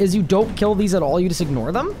do it is you don't kill these at all, you just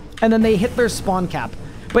ignore them, and then they hit their spawn cap.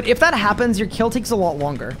 But if that happens, your kill takes a lot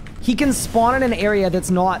longer. He can spawn in an area that's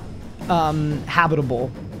not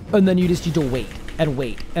habitable, and then you just need to wait and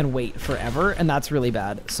wait and wait forever, and that's really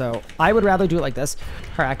bad. So I would rather do it like this.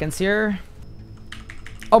 Harakan's here.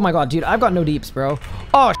 Oh my god, dude, I've got no deeps, bro.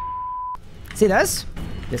 Oh, see this?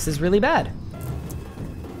 This is really bad.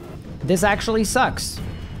 This actually sucks.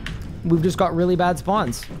 We've just got really bad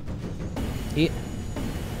spawns. Eat.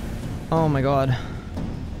 Oh my god.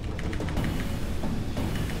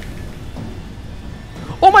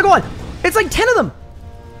 Oh my god! It's like 10 of them!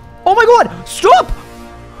 Oh my god! Stop!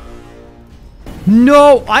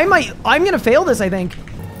 No, I'm gonna fail this, I think.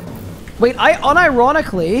 Wait,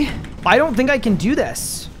 unironically, I don't think I can do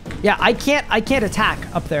this. Yeah, I can't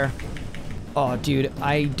attack up there. Oh, dude,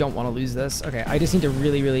 I don't want to lose this. Okay, I just need to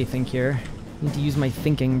really think here. I need to use my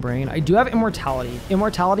thinking brain. I do have immortality.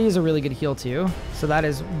 Immortality is a really good heal too. So that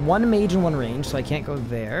is 1 mage and 1 range, so I can't go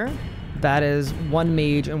there. That is 1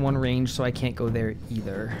 mage and 1 range, so I can't go there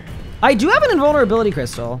either. I do have an invulnerability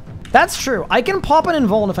crystal. That's true. I can pop an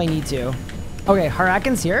invuln if I need to. Okay,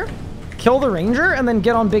 Harakan's here. Kill the ranger and then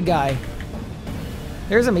get on big guy.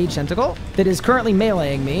 There's a mage tentacle that is currently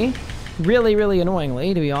meleeing me. Really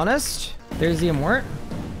annoyingly, to be honest. There's the immort.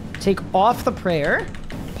 Take off the prayer.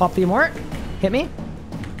 Pop the immort. Hit me.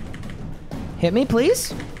 Hit me,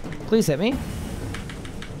 please. Please hit me.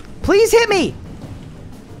 Please hit me!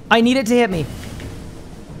 I need it to hit me.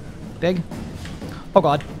 Big. Oh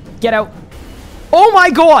god. Get out. Oh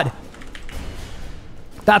my god!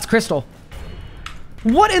 That's crystal.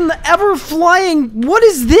 What in the ever flying? What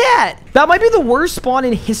is that? That might be the worst spawn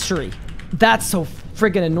in history. That's so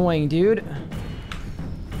friggin' annoying, dude.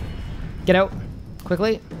 Get out.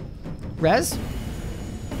 Quickly. Res.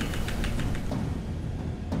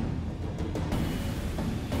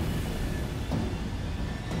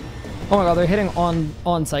 Oh my god, they're hitting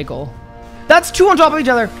on cycle. That's 2 on top of each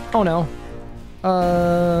other. Oh no.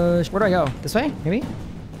 Where do I go? This way? Maybe?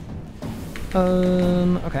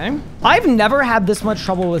 Okay. I've never had this much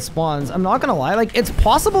trouble with spawns. I'm not gonna lie. Like, it's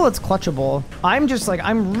possible it's clutchable. I'm just like,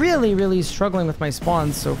 I'm really struggling with my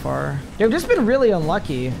spawns so far. They've just been really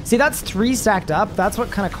unlucky. See, that's 3 stacked up. That's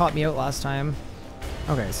what kind of caught me out last time.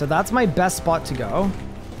 Okay, so that's my best spot to go.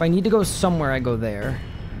 If I need to go somewhere, I go there.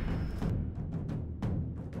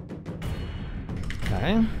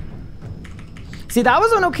 Okay. See, that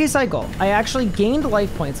was an okay cycle. I actually gained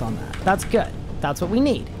life points on that. That's good. That's what we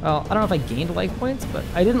need. Well, I don't know if I gained life points, but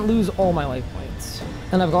I didn't lose all my life points.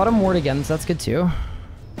 And I've got a mort again, so that's good too.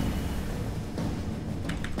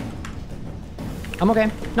 I'm okay.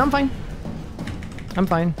 No, I'm fine. I'm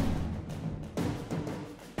fine.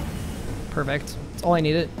 Perfect. That's all I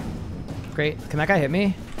needed. Great. Can that guy hit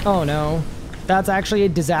me? Oh no. That's actually a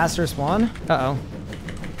disaster spawn. Uh-oh.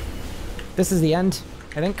 This is the end,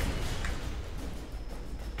 I think.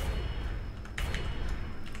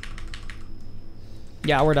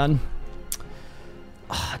 Yeah, we're done.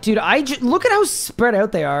 Oh, dude, look at how spread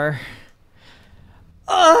out they are.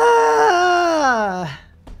 Like,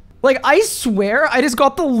 I swear I just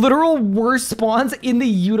got the literal worst spawns in the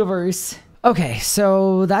universe. Okay,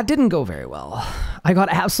 so that didn't go very well. I got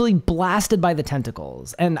absolutely blasted by the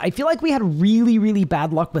tentacles, and I feel like we had really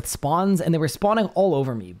bad luck with spawns, and they were spawning all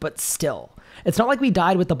over me, but still. It's not like we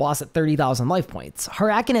died with the boss at 30,000 life points.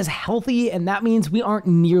 Harakan is healthy, and that means we aren't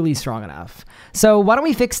nearly strong enough. So why don't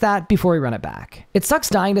we fix that before we run it back? It sucks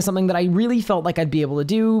dying to something that I really felt like I'd be able to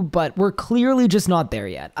do, but we're clearly just not there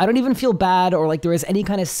yet. I don't even feel bad or like there was any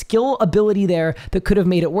kind of skill ability there that could have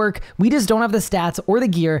made it work. We just don't have the stats or the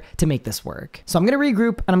gear to make this work. So I'm gonna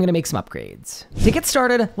regroup and I'm gonna make some upgrades. To get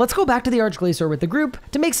started, let's go back to the Archglacier with the group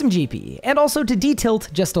to make some GP, and also to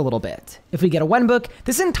detilt just a little bit. If we get a Wen book,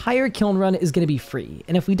 this entire kiln run is gonna be free,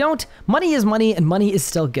 and if we don't, money is money and money is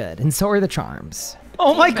still good, and so are the charms.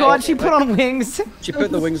 Oh my god, she put on wings. She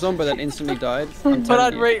put the wings on, but then instantly died. Put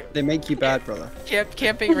on they make you bad, brother.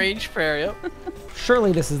 Camping range prayer, yep.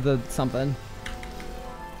 Surely this is the something.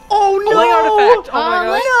 Oh no! Artifact. Oh my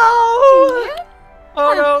god. No!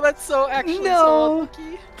 Oh no, that's so actually so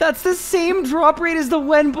unlucky. That's the same drop rate as the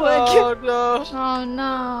Wen book. Oh no. Oh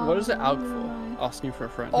no. What is it out for? Asking for a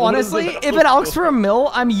friend. Honestly, if it alks for a mill,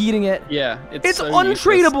 I'm yeeting it. Yeah, It's so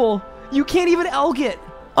untradeable. You can't even elk it.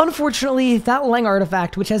 Unfortunately, that Leng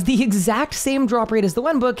artifact, which has the exact same drop rate as the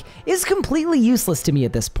Wen book, is completely useless to me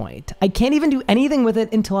at this point. I can't even do anything with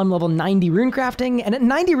it until I'm level 90 runecrafting, and at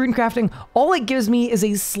 90 runecrafting, all it gives me is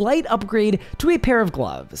a slight upgrade to a pair of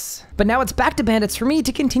gloves. But now it's back to bandits for me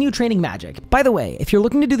to continue training magic. By the way, if you're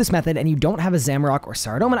looking to do this method and you don't have a Zamorak or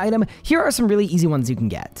Saradomin item, here are some really easy ones you can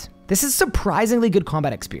get. This is surprisingly good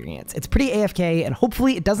combat experience. It's pretty AFK, and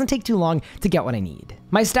hopefully it doesn't take too long to get what I need.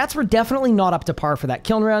 My stats were definitely not up to par for that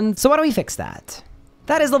kiln run, so why don't we fix that?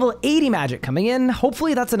 That is level 80 magic coming in.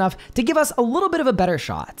 Hopefully that's enough to give us a little bit of a better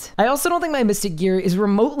shot. I also don't think my Mystic gear is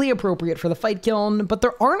remotely appropriate for the Fight Kiln, but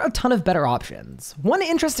there aren't a ton of better options. One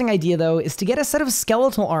interesting idea though is to get a set of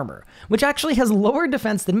skeletal armor, which actually has lower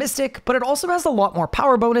defense than Mystic, but it also has a lot more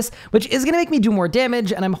power bonus, which is gonna make me do more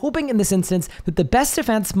damage, and I'm hoping in this instance that the best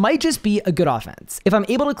defense might just be a good offense. If I'm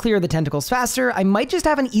able to clear the tentacles faster, I might just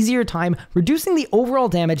have an easier time reducing the overall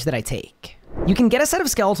damage that I take. You can get a set of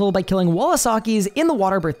skeletal by killing Wallasakis in the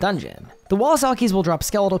Waterbirth dungeon. The Wallasakis will drop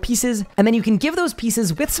skeletal pieces, and then you can give those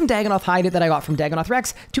pieces with some Dagonoth hide that I got from Dagonoth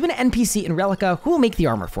Rex to an NPC in Relica who will make the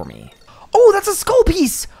armor for me. Oh, that's a skull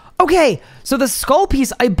piece! Okay, so the skull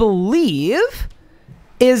piece, I believe,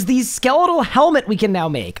 is the skeletal helmet we can now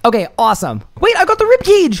make. Okay, awesome. Wait, I got the rib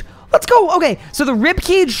cage! Let's go! Okay, so the rib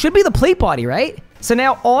cage should be the plate body, right? So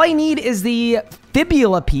now all I need is the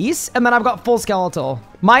fibula piece, and then I've got full skeletal.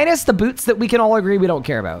 Minus the boots that we can all agree we don't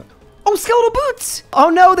care about. Oh, skeletal boots!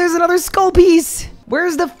 Oh no, there's another skull piece!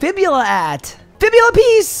 Where's the fibula at? Fibula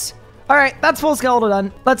piece! All right, that's full skeletal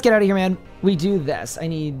done. Let's get out of here, man. We do this. I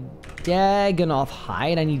need Dagonoth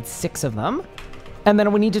hide. I need 6 of them. And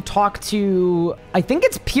then we need to talk to, I think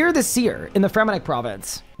it's Pyr the Seer in the Fremennik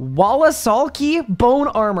province. Wallasalki bone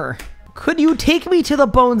armor. Could you take me to the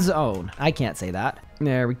bone zone? I can't say that.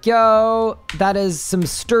 There we go. That is some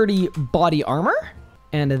sturdy body armor.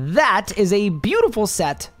 And that is a beautiful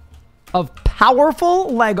set of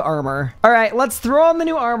powerful leg armor. All right, let's throw on the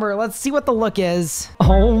new armor. Let's see what the look is.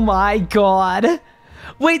 Oh my God.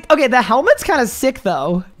 Wait, okay, the helmet's kind of sick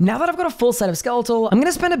though. Now that I've got a full set of skeletal, I'm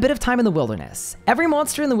gonna spend a bit of time in the wilderness. Every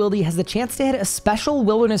monster in the wildy has the chance to hit a special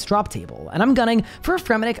wilderness drop table, and I'm gunning for a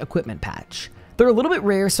Fremennik equipment patch. They're a little bit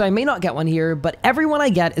rare, so I may not get one here, but every one I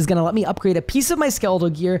get is gonna let me upgrade a piece of my skeletal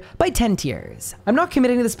gear by 10 tiers. I'm not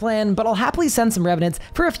committing to this plan, but I'll happily send some revenants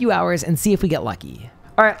for a few hours and see if we get lucky.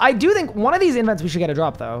 All right, I do think one of these invents we should get a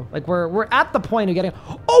drop though. Like we're at the point of getting,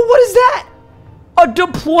 oh, what is that? A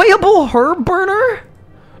deployable herb burner?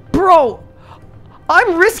 Bro,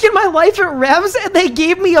 I'm risking my life at Revs and they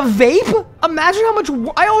gave me a vape? Imagine how much,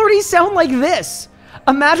 I already sound like this.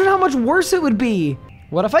 Imagine how much worse it would be.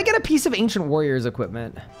 What if I get a piece of Ancient Warriors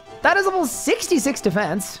equipment? That is level 66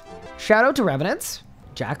 defense. Shout out to Revenants.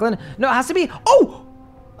 Jacqueline. No, it has to be, oh!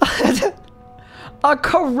 A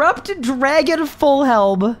Corrupt Dragon full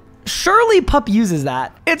helm. Surely Pup uses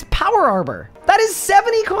that. It's power armor. That is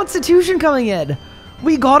 70 constitution coming in.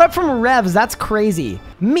 We got it from Revs, that's crazy.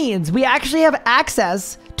 Means we actually have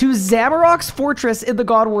access to Zamorak's fortress in the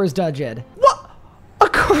God Wars dungeon. What? A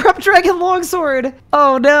Corrupt Dragon longsword.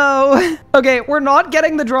 Oh no. Okay, we're not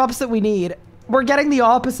getting the drops that we need. We're getting the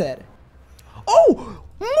opposite. Oh,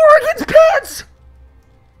 Morgan's pants.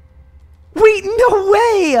 Wait, no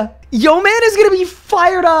way. Yo man is gonna be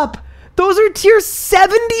fired up. Those are tier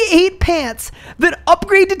 78 pants that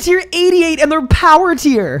upgrade to tier 88 and they're power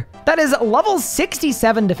tier. That is level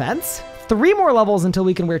 67 defense. 3 more levels until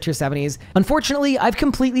we can wear tier 70s. Unfortunately, I've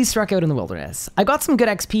completely struck out in the wilderness. I got some good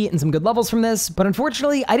XP and some good levels from this, but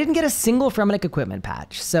unfortunately, I didn't get a single Fremennik equipment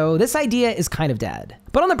patch, so this idea is kind of dead.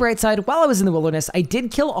 But on the bright side, while I was in the wilderness, I did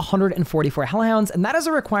kill 144 hellhounds, and that is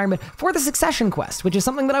a requirement for the succession quest, which is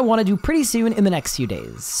something that I want to do pretty soon in the next few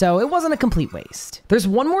days, so it wasn't a complete waste. There's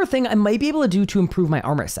one more thing I might be able to do to improve my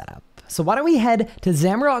armor setup. So why don't we head to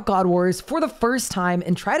Zamorak God Wars for the first time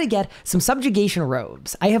and try to get some subjugation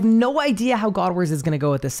robes. I have no idea how God Wars is going to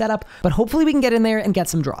go with this setup, but hopefully we can get in there and get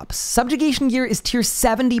some drops. Subjugation gear is tier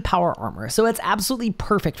 70 power armor, so it's absolutely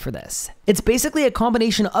perfect for this. It's basically a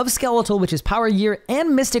combination of skeletal, which is power gear,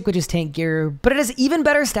 and mystic, which is tank gear, but it has even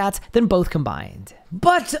better stats than both combined.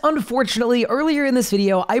 But unfortunately, earlier in this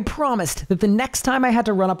video, I promised that the next time I had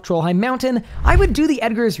to run up Trollheim Mountain, I would do the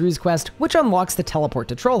Edgar's Ruse quest, which unlocks the teleport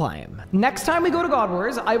to Trollheim. Next time we go to God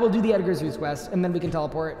Wars, I will do the Edgar's Ruse quest, and then we can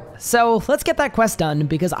teleport. So let's get that quest done,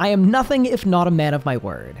 because I am nothing if not a man of my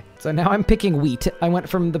word. So now I'm picking wheat. I went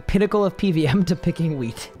from the pinnacle of PVM to picking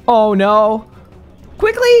wheat. Oh no.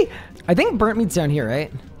 Quickly! I think burnt meat's down here,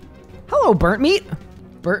 right? Hello, burnt meat.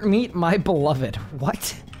 Burnt meat, my beloved.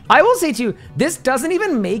 What? I will say too, this doesn't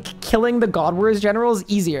even make killing the God Wars generals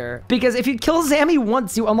easier, because if you kill Zammy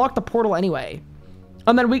once, you unlock the portal anyway.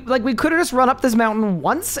 And then we could have just run up this mountain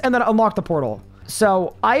once and then unlock the portal.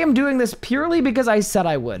 So I am doing this purely because I said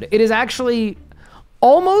I would. It is actually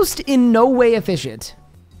almost in no way efficient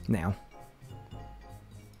now.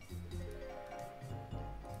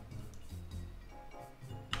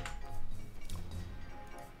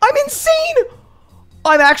 I'm insane!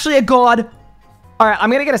 I'm actually a god. All right,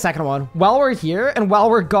 I'm gonna get a second one. While we're here and while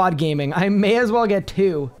we're god gaming, I may as well get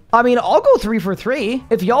 2. I mean, I'll go 3 for 3.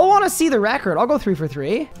 If y'all want to see the record, I'll go 3 for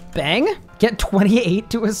 3. Bang. Get 28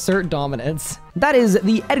 to assert dominance. That is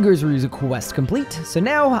the Edgar's Ruse quest complete. So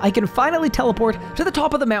now I can finally teleport to the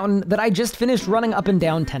top of the mountain that I just finished running up and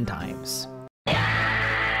down 10 times.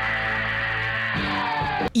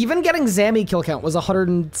 Even getting Zammy kill count was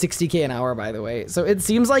 160k an hour, by the way. So it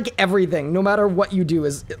seems like everything, no matter what you do,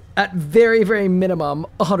 is at very, very minimum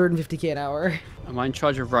 150k an hour. Am I in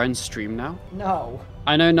charge of Ryan's stream now? No.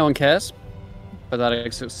 I know no one cares, but that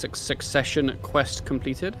is a succession quest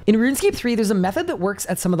completed. In RuneScape 3, there's a method that works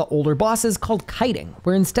at some of the older bosses called kiting,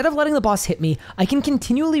 where instead of letting the boss hit me, I can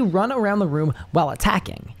continually run around the room while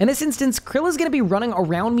attacking. In this instance, Krill is going to be running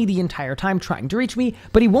around me the entire time trying to reach me,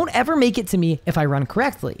 but he won't ever make it to me if I run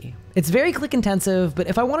correctly. It's very click intensive, but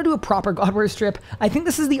if I want to do a proper Godware strip, I think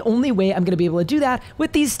this is the only way I'm going to be able to do that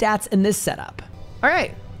with these stats and this setup. All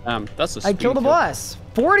right. That's a I killed the boss.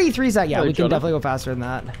 43 seconds. Yeah, we can Jonah. definitely go faster than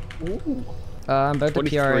that. Ooh. I'm about to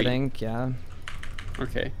 23. PR, I think. Yeah.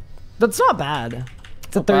 Okay. That's not bad.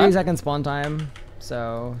 It's a Not 30-second spawn time.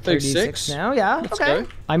 So 36 now. Yeah. Let's okay. go.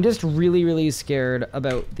 I'm just really, really scared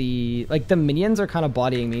about the minions are kind of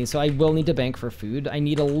bodying me, so I will need to bank for food. I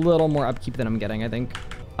need a little more upkeep than I'm getting, I think.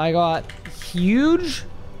 I got huge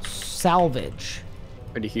salvage.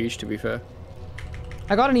 Pretty huge, to be fair.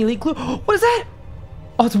 I got an elite clue. What is that?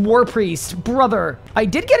 Oh, it's War Priest, brother. I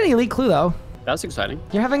did get an elite clue though. That's exciting.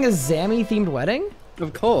 You're having a Zammy themed wedding?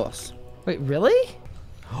 Of course. Wait, really?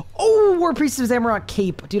 Oh, War Priest of Zamorak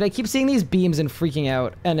cape. Dude, I keep seeing these beams and freaking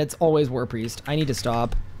out, and it's always War Priest. I need to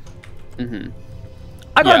stop. Mm-hmm.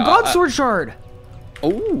 I got a God Sword shard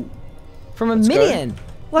Oh. from a Let's minion. go.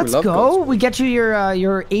 Let's love go. God We get you your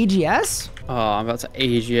AGS. Oh, I'm about to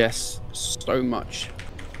AGS so much.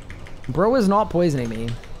 Bro is not poisoning me.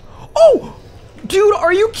 Oh, dude,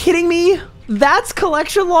 are you kidding me? That's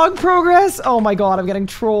collection log progress. Oh my God, I'm getting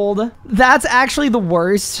trolled. That's actually the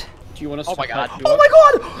worst. Do you want to? Oh my God. Oh my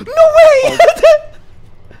God, no way.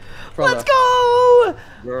 Let's go!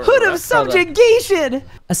 Hood of subjugation!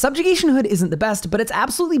 A subjugation hood isn't the best, but it's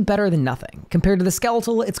absolutely better than nothing. Compared to the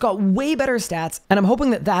skeletal, it's got way better stats, and I'm hoping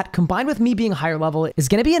that that, combined with me being higher level, is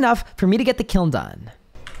gonna be enough for me to get the kiln done.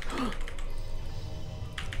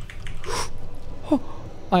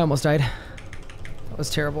 I almost died. That was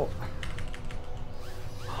terrible.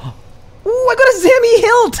 Ooh, I got a Zammy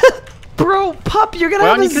hilt! Bro, pup, you're gonna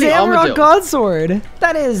have a Zamorak Godsword.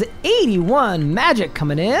 That is 81 magic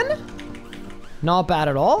coming in. Not bad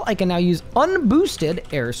at all. I can now use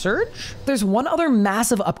unboosted air surge. There's one other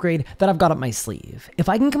massive upgrade that I've got up my sleeve. If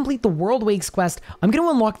I can complete the World Wakes quest, I'm gonna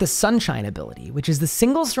unlock the Sunshine ability, which is the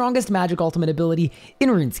single strongest magic ultimate ability in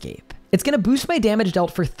RuneScape. It's gonna boost my damage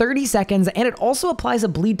dealt for 30 seconds, and it also applies a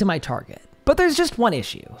bleed to my target. But there's just one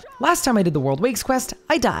issue. Last time I did the World Wakes quest,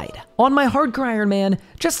 I died on my hardcore Ironman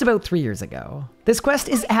just about 3 years ago. This quest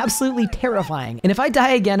is absolutely terrifying, and if I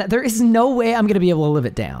die again, there is no way I'm gonna be able to live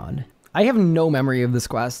it down. I have no memory of this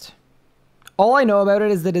quest. All I know about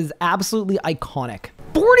it is that it is absolutely iconic.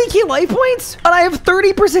 40k life points, and I have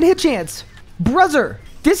 30% hit chance. Brother,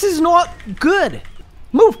 this is not good.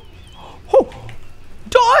 Move. Oh,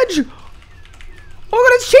 dodge. Oh my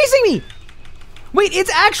God, it's chasing me. Wait,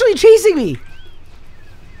 it's actually chasing me.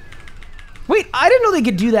 Wait, I didn't know they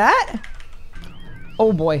could do that.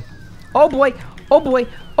 Oh boy. Oh boy. Oh boy.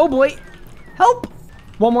 Oh boy. Help.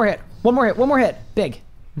 One more hit. One more hit. One more hit. Big.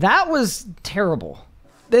 That was terrible.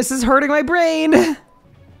 This is hurting my brain.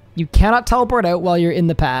 You cannot teleport out while you're in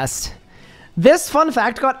the past. This fun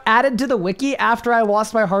fact got added to the wiki after I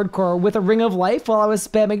lost my hardcore with a ring of life while I was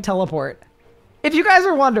spamming teleport. If you guys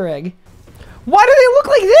are wondering, why do they look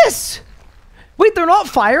like this? Wait, they're not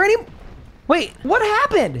fire anymore? Wait, what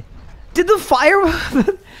happened? Did the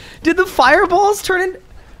fireballs turn in?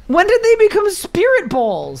 When did they become spirit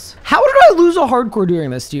balls? How did I lose a hardcore doing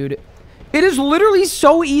this, dude? It is literally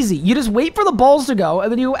so easy. You just wait for the balls to go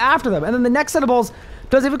and then you go after them. And then the next set of balls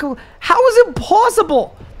doesn't even go. How is it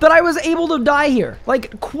possible that I was able to die here?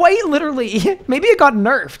 Like, quite literally. Maybe it got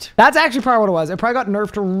nerfed. That's actually probably what it was. It probably got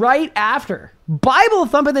nerfed right after. Bible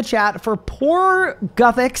thump in the chat for poor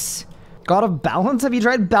Guthics. God of balance, have you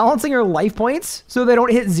tried balancing your life points so they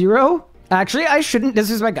don't hit 0? Actually, I shouldn't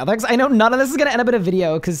disrespect Guthics. I know none of this is going to end up in a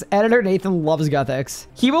video because editor Nathan loves Guthics.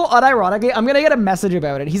 He will unironically, I'm going to get a message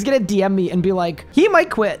about it. He's going to DM me and be like, he might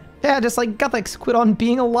quit. Yeah, just like Guthics quit on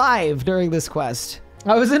being alive during this quest.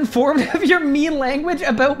 I was informed of your mean language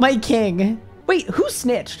about my king. Wait, who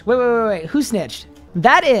snitched? Wait. Who snitched?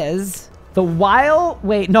 That is the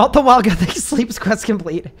not the Wild Gothic Sleeps quest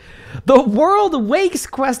complete. The World Wakes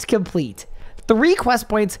quest complete. 3 quest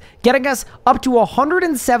points, getting us up to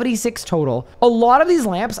 176 total. A lot of these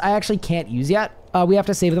lamps I actually can't use yet. We have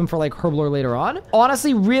to save them for like Herblore later on.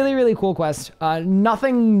 Honestly, really cool quest.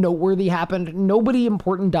 Nothing noteworthy happened. Nobody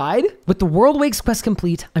important died. With the World Wakes quest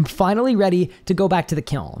complete, I'm finally ready to go back to the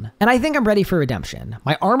kiln. And I think I'm ready for redemption.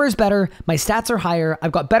 My armor's better, my stats are higher,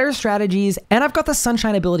 I've got better strategies, and I've got the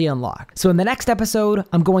sunshine ability unlocked. So in the next episode,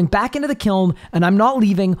 I'm going back into the kiln, and I'm not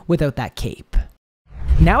leaving without that cape.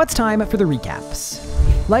 Now it's time for the recaps.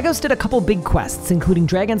 Lagos did a couple big quests, including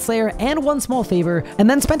Dragon Slayer and One Small Favor, and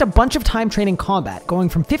then spent a bunch of time training combat, going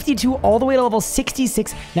from 52 all the way to level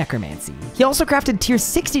 66 Necromancy. He also crafted tier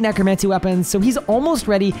 60 Necromancy weapons, so he's almost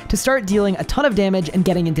ready to start dealing a ton of damage and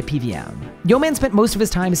getting into PVM. Yeoman spent most of his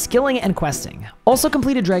time skilling and questing. Also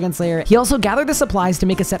completed Dragon Slayer, he also gathered the supplies to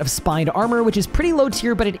make a set of spined armor, which is pretty low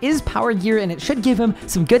tier, but it is power gear and it should give him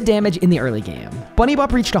some good damage in the early game. Bunny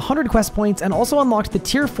Bop reached 100 quest points and also unlocked the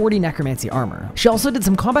tier 40 Necromancy armor. She also did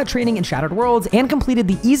some combat training in Shattered Worlds and completed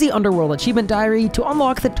the Easy Underworld Achievement Diary to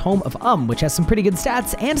unlock the Tome of which has some pretty good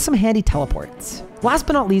stats and some handy teleports. Last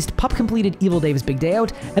but not least, Pup completed Evil Dave's Big Day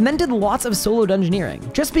Out and then did lots of solo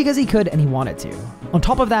dungeoneering, just because he could and he wanted to. On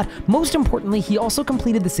top of that, most importantly, he also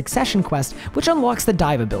completed the Succession quest, which unlocks the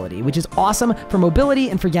Dive ability, which is awesome for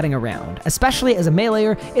mobility and for getting around. Especially as a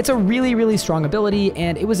meleeer, it's a really strong ability,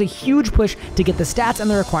 and it was a huge push to get the stats and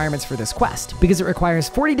the requirements for this quest, because it requires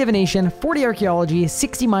 40 Divination, 40 Archaeology,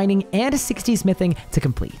 60 Mining, and 60 Smithing to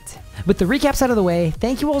complete. With the recaps out of the way,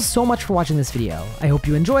 thank you all so much for watching this video. I hope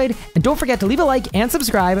you enjoyed, and don't forget to leave a like and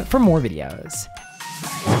subscribe for more videos.